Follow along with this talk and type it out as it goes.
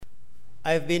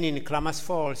I've been in Klamath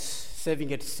Falls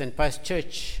serving at St. Pius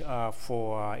Church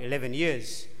for 11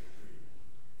 years,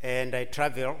 and I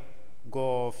travel,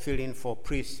 go fill in for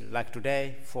priests, like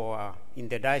today for in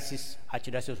the diocese,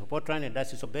 Archdiocese of Portland and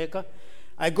Diocese of Baker.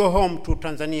 I go home to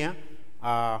Tanzania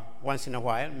once in a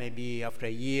while, maybe after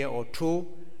a year or two,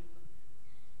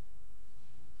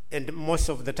 and most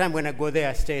of the time when I go there,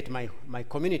 I stay at my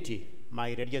community, my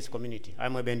religious community.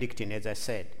 I'm a Benedictine, as I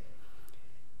said.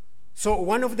 So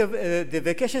one of the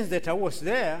vacations that I was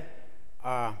there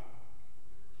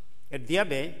at the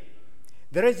Abbey,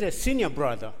 there is a senior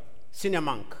brother, senior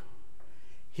monk.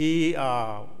 He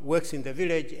works in the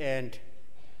village and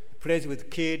plays with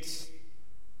kids,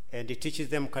 and he teaches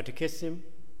them catechism.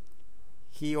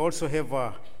 He also have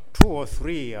 2 or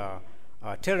 3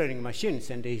 tailoring machines,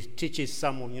 and he teaches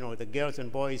some, the girls and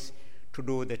boys to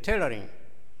do the tailoring.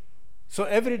 So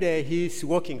every day he's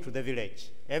walking to the village,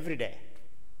 every day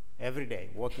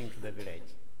walking to the village.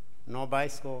 No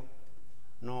bicycle,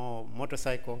 no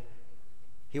motorcycle.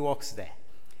 He walks there.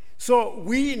 So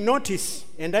we notice,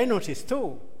 and I noticed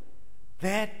too,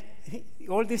 that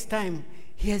all this time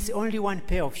he has only one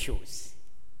pair of shoes.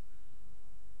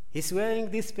 He's wearing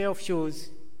this pair of shoes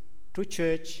to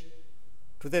church,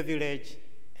 to the village,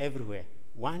 everywhere.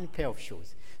 One pair of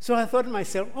shoes. So I thought to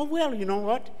myself, oh, well, you know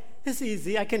what? This is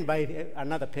easy. I can buy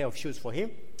another pair of shoes for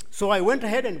him. So I went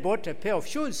ahead and bought a pair of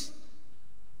shoes.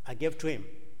 I gave to him.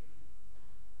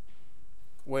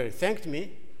 Well, he thanked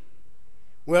me.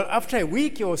 Well, after a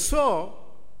week or so,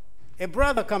 a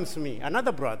brother comes to me,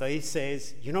 another brother. He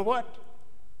says, you know what?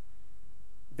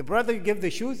 The brother you gave the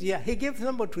shoes, yeah, he gave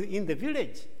somebody in the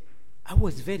village. I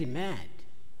was very mad.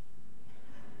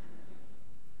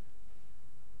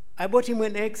 I bought him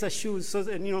an extra shoes, so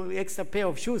that, extra pair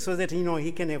of shoes, so that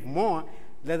he can have more,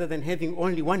 rather than having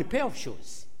only one pair of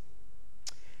shoes.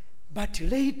 But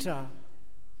later,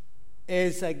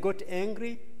 as I got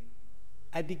angry,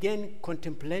 I began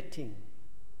contemplating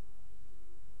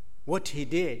what he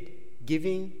did,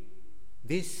 giving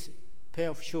this pair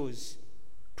of shoes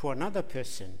to another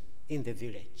person in the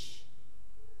village.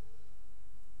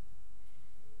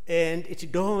 And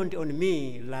it dawned on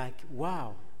me like,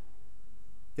 wow,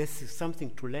 this is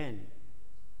something to learn.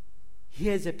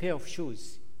 Here's a pair of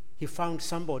shoes. He found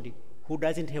somebody who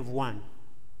doesn't have one.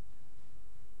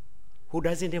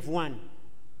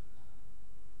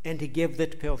 And he gave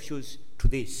that pair of shoes to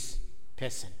this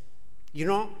person.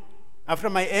 After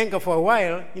my anger for a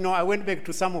while, I went back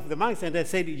to some of the monks and I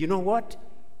said, you know what?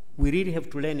 We really have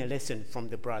to learn a lesson from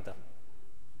the brother.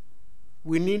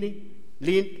 We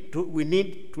need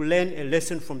to learn a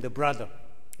lesson from the brother.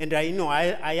 And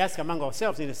I asked among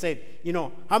ourselves, and I said,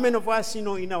 how many of us,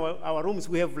 in our rooms,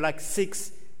 we have like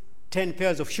 6, 10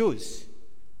 pairs of shoes?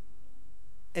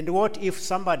 And what if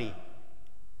somebody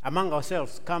among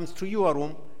ourselves comes to your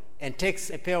room and takes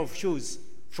a pair of shoes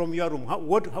from your room?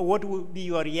 What would be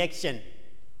your reaction?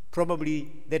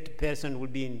 Probably that person will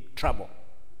be in trouble.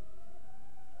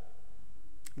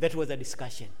 That was a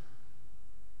discussion.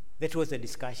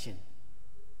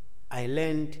 I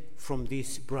learned from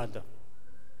this brother.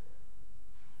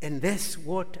 And that's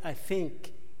what I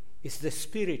think is the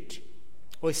spirit,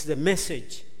 or is the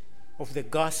message of the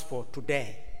gospel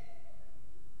today.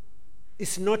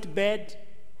 It's not bad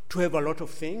to have a lot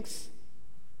of things.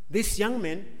 This young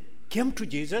man came to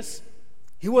Jesus.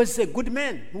 He was a good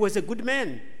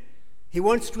man. He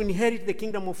wants to inherit the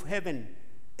kingdom of heaven.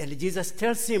 And Jesus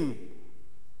tells him,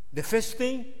 the first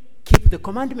thing, keep the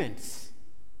commandments.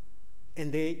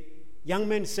 And the young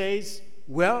man says,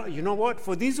 well, you know what?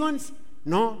 For these ones,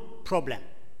 no problem.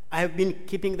 I have been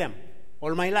keeping them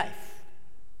all my life.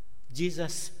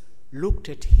 Jesus looked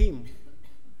at him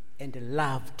and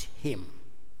loved him.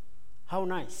 How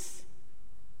nice.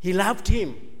 He loved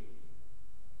him.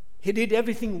 He did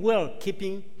everything well,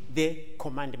 keeping the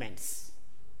commandments.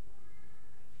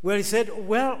 Well, he said,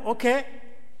 well, okay,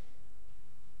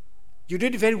 you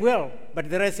did very well, but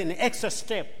there is an extra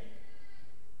step.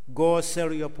 Go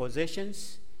sell your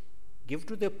possessions, give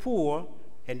to the poor,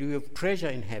 and you have treasure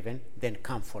in heaven, then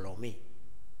come follow me.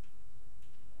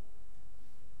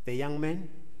 The young man's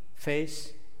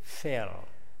face fell.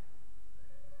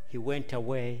 He went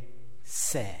away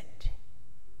sad.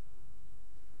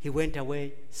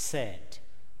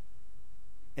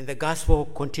 And the gospel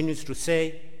continues to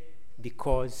say,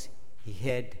 because he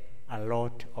had a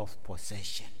lot of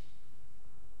possession.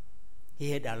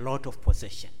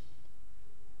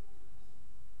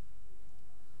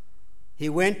 He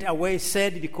went away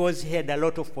sad because he had a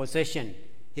lot of possession.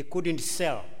 He couldn't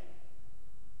sell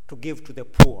to give to the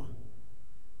poor.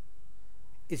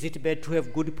 Is it bad to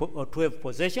have to have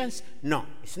possessions? No,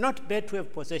 it's not bad to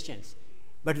have possessions.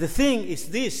 But the thing is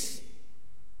this: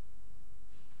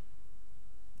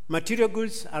 material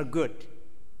goods are good.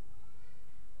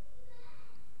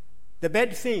 The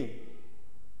bad thing,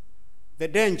 the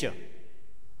danger,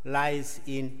 lies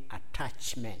in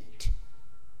attachment.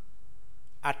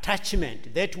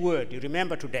 Attachment, that word, you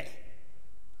remember today.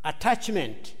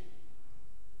 Attachment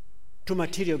to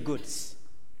material goods.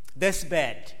 That's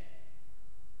bad.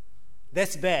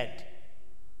 That's bad.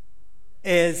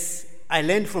 As I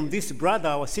learned from this brother,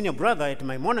 our senior brother at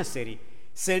my monastery,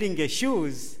 selling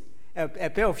a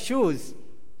pair of shoes,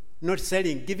 not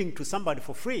selling, giving to somebody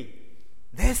for free.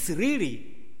 That's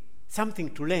really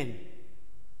something to learn.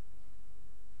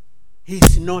 He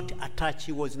was not attached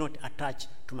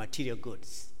to material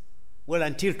goods. Well,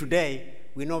 until today,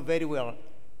 we know very well,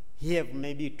 he have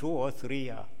maybe 2 or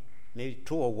 3, maybe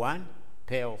 2 or 1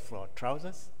 pair of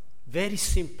trousers. Very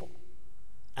simple.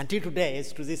 Until today,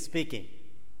 as to this speaking,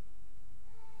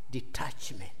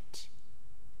 detachment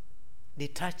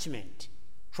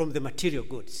from the material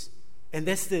goods. And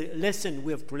that's the lesson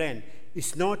we have to learn.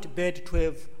 It's not bad to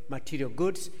have material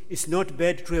goods. It's not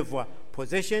bad to have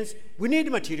possessions. We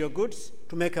need material goods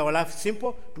to make our life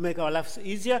simple, to make our lives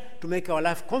easier, to make our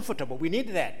life comfortable. We need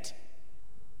that.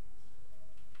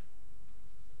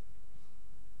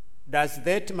 Does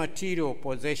that material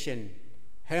possession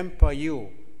hamper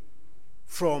you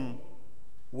from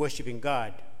worshiping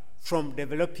God, from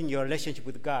developing your relationship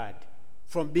with God,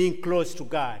 from being close to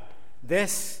God?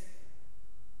 That's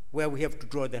where we have to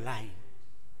draw the line.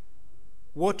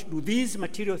 What do these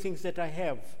material things that I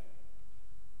have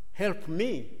help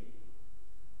me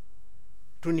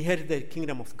to inherit the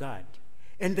kingdom of God?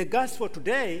 And the gospel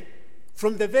today,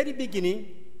 from the very beginning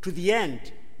to the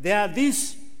end, there are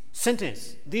this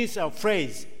sentence, this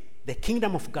phrase, the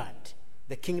kingdom of God,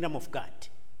 the kingdom of God.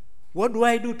 What do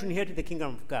I do to inherit the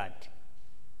kingdom of God?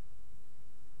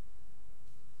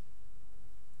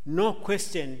 No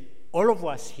question, all of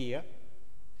us here,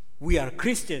 we are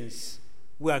Christians,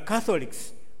 we are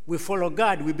Catholics, we follow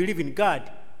God, we believe in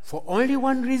God for only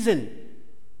one reason,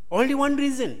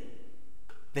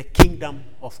 the kingdom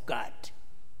of God.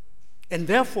 And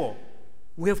therefore,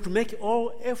 we have to make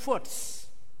all efforts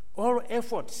to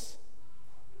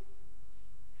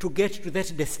get to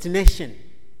that destination,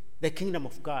 the kingdom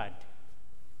of God.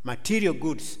 Material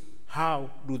goods,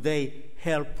 how do they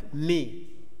help me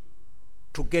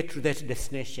to get to that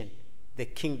destination, the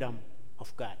kingdom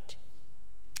of God?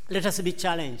 Let us be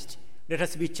challenged. Let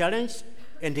us be challenged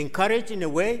and encouraged in a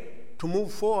way to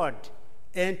move forward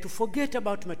and to forget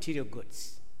about material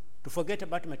goods. To forget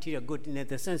about material goods in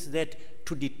the sense that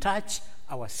to detach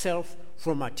ourselves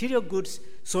from material goods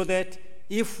so that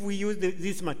if we use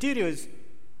these materials,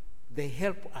 they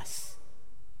help us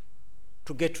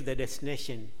to get to the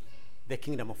destination, the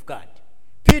kingdom of God.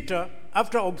 Peter,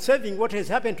 after observing what has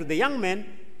happened to the young man,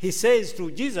 he says to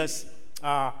Jesus,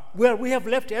 well, we have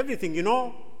left everything,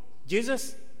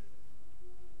 Jesus.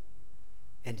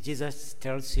 And Jesus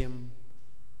tells him,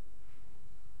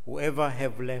 whoever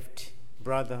have left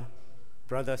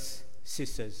brothers,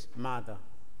 sisters, mother,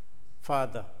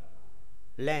 father,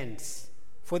 lands,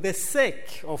 for the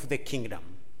sake of the kingdom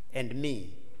and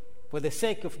me, for the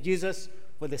sake of Jesus,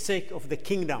 for the sake of the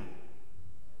kingdom,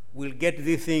 will get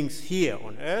these things here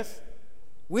on earth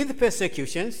with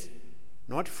persecutions,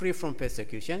 not free from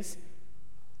persecutions,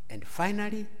 and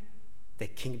finally, the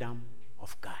kingdom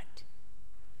of God.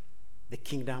 The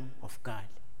kingdom of God.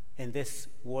 And that's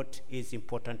what is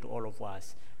important to all of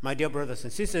us. My dear brothers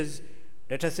and sisters,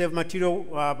 let us have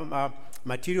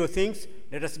material things.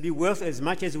 Let us be wealthy as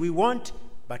much as we want.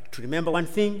 But to remember one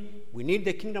thing, we need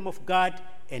the kingdom of God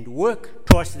and work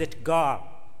towards that goal,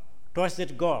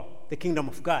 the kingdom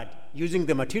of God, using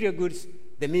the material goods,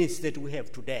 the means that we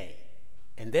have today.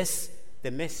 And that's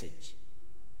the message.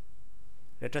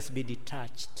 Let us be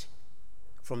detached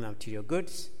from the material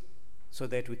goods so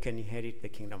that we can inherit the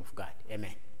kingdom of God.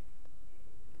 Amen.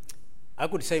 I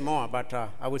could say more, but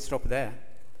I will stop there.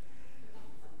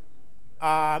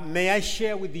 May I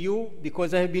share with you,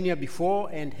 because I have been here before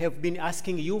and have been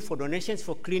asking you for donations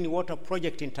for clean water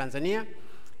project in Tanzania.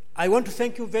 I want to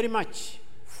thank you very much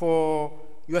for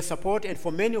your support and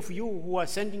for many of you who are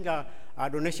sending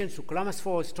donations to Columbus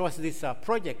Falls towards this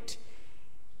project.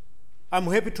 I'm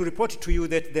happy to report to you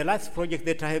that the last project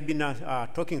that I have been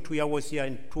talking to you was here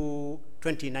in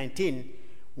 2019.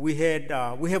 We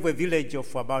have a village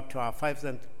of about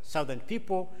 5,000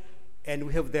 people, and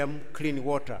we have them clean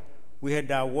water. We had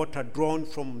water drawn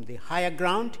from the higher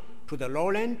ground to the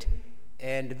lowland,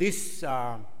 and this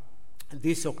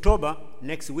October,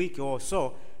 next week or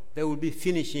so, they will be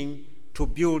finishing to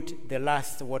build the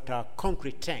last water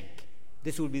concrete tank.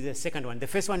 This will be the second one. The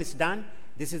first one is done,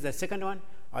 This is the second one.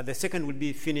 The second will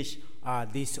be finished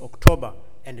this October,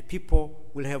 and people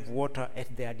will have water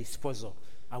at their disposal.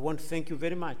 I want to thank you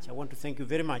very much. I want to thank you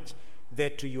very much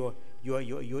that your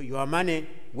money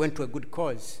went to a good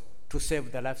cause to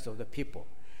save the lives of the people.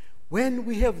 When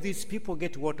we have these people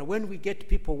get water, when we get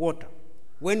people water,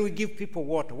 when we give people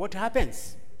water, what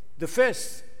happens? The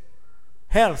first,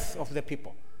 health of the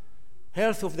people.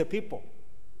 Health of the people.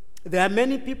 There are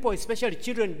many people, especially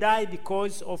children, die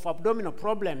because of abdominal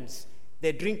problems.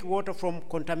 They drink water from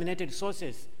contaminated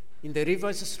sources in the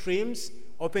rivers, streams,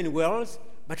 open wells.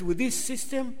 But with this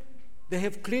system, they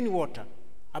have clean water.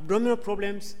 Abdominal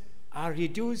problems are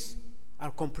reduced,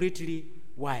 are completely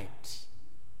wiped.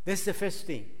 That's the first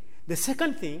thing. The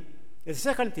second thing,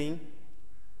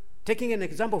 taking an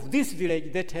example of this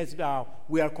village that has,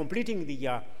 we are completing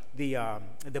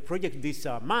the project this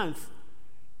month,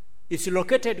 is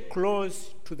located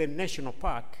close to the national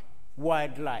park,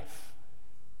 wildlife.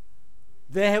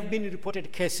 There have been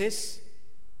reported cases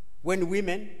when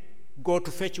women go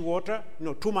to fetch water,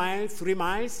 2 miles, 3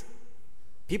 miles.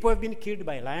 People have been killed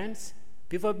by lions.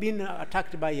 People have been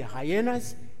attacked by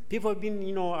hyenas. People have been,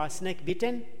 snake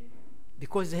bitten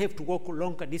because they have to walk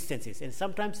longer distances. And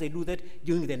sometimes they do that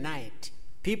during the night.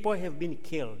 People have been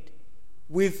killed.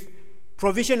 With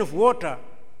provision of water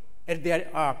at their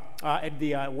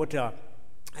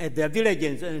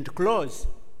villages and close,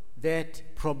 that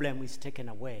problem is taken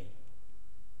away.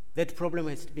 That problem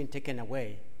has been taken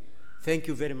away. Thank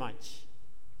you very much.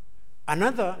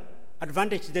 Another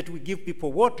advantage that we give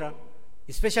people water,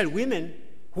 especially women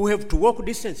who have to walk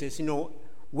distances,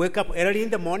 wake up early in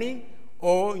the morning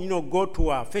or, go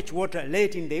to fetch water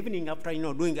late in the evening after,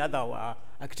 doing other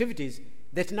activities,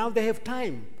 that now they have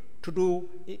time to do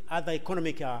other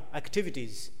economic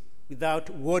activities without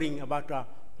worrying about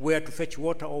where to fetch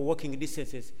water or walking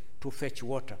distances to fetch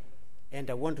water. And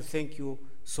I want to thank you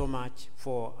so much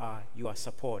for your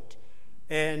support.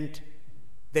 And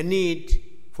the need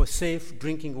for safe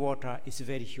drinking water is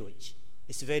very huge.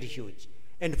 It's very huge.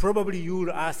 And probably you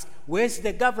will ask, where's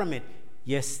the government?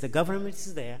 Yes, the government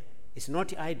is there. It's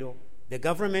not idle. The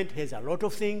government has a lot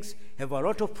of things, have a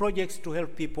lot of projects to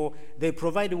help people. They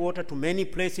provide water to many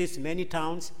places, many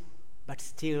towns, but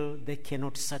still they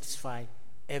cannot satisfy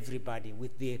everybody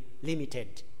with the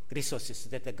limited resources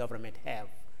that the government have.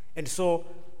 And so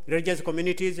religious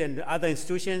communities and other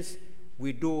institutions,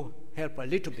 we do help a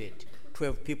little bit to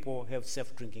have people have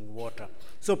safe drinking water.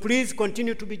 So please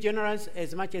continue to be generous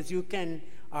as much as you can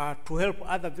to help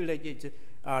other villages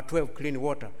to have clean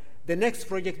water. The next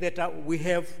project that we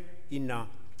have in our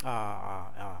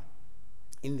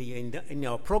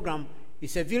program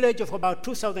is a village of about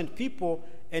 2,000 people,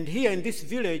 and here in this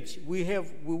village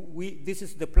this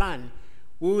is the plan.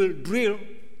 We will drill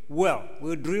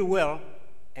well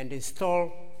and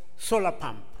install solar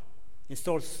pump.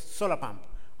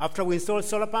 After we install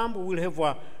solar pump, we will have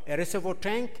a reservoir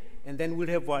tank, and then we'll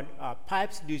have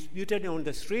pipes distributed on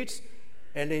the streets.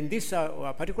 And in this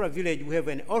particular village, we have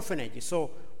an orphanage.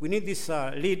 So we need these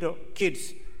little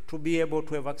kids to be able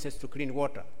to have access to clean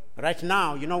water. Right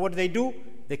now, you know what they do?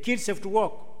 The kids have to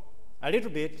walk a little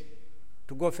bit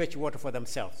to go fetch water for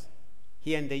themselves.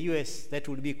 Here in the U.S., that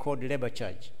would be called labor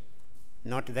charge.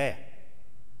 Not there.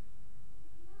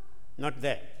 Not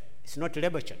there. It's not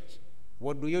labor charge.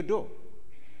 What do you do?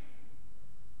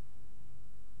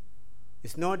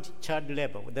 It's not child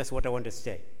labor. That's what I want to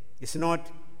say. It's not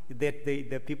that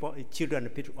the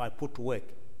children are put to work.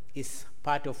 It's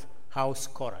part of house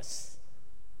chorus.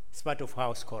 It's part of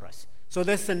house chorus. So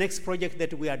that's the next project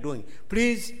that we are doing.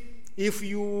 Please, if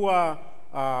you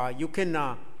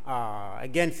can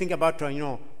again think about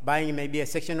buying maybe a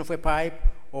section of a pipe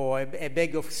or a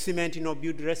bag of cement,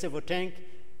 build a reservoir tank.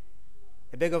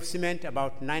 A bag of cement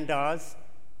about $9.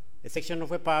 A section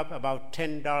of a pipe about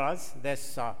 $10.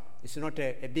 That's it's not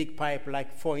a big pipe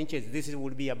like 4 inches. This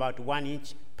would be about 1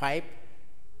 inch pipe,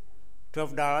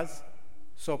 $12.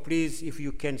 So please, if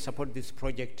you can support this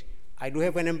project, I do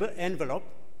have an envelope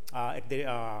at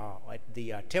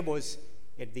the tables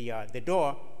at the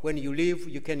door. When you leave,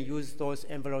 you can use those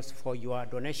envelopes for your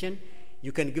donation.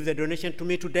 You can give the donation to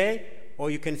me today, or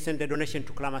you can send the donation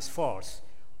to Klamath Falls.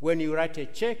 When you write a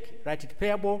check, write it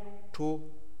payable to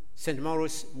St.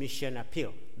 Maurus Mission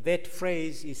Appeal. That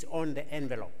phrase is on the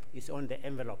envelope. It's on the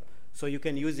envelope. So you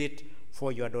can use it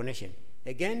for your donation.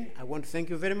 Again, I want to thank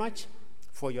you very much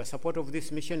for your support of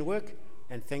this mission work,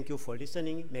 and thank you for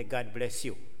listening. May God bless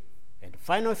you. And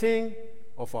final thing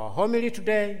of our homily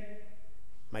today,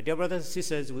 my dear brothers and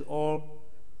sisters, we all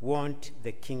want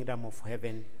the kingdom of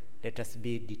heaven. Let us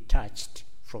be detached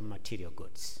from material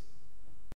goods.